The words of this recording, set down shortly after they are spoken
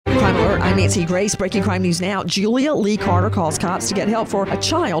Alert. I'm Nancy Grace. Breaking crime news now. Julia Lee Carter calls cops to get help for a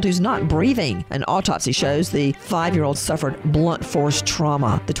child who's not breathing. An autopsy shows the 5-year-old suffered blunt force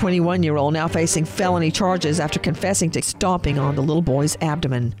trauma. The 21-year-old now facing felony charges after confessing to stomping on the little boy's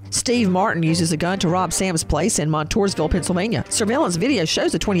abdomen. Steve Martin uses a gun to rob Sam's place in Montoursville, Pennsylvania. Surveillance video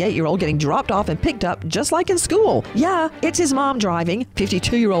shows the 28-year-old getting dropped off and picked up just like in school. Yeah, it's his mom driving.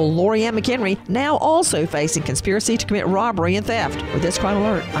 52-year-old Lori Ann McHenry now also facing conspiracy to commit robbery and theft. With this crime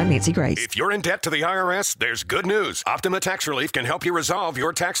alert, I'm Nancy Grace. If you're in debt to the IRS, there's good news. Optima Tax Relief can help you resolve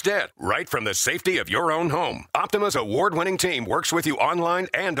your tax debt right from the safety of your own home. Optima's award-winning team works with you online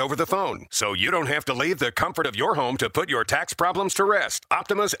and over the phone, so you don't have to leave the comfort of your home to put your tax problems to rest.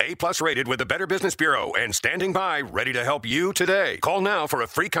 Optima's A+ rated with the Better Business Bureau and standing by, ready to help you today. Call now for a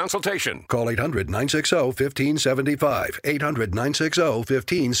free consultation. Call 800-960-1575.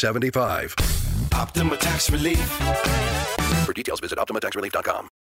 800-960-1575. Optima Tax Relief. For details, visit OptimaTaxRelief.com.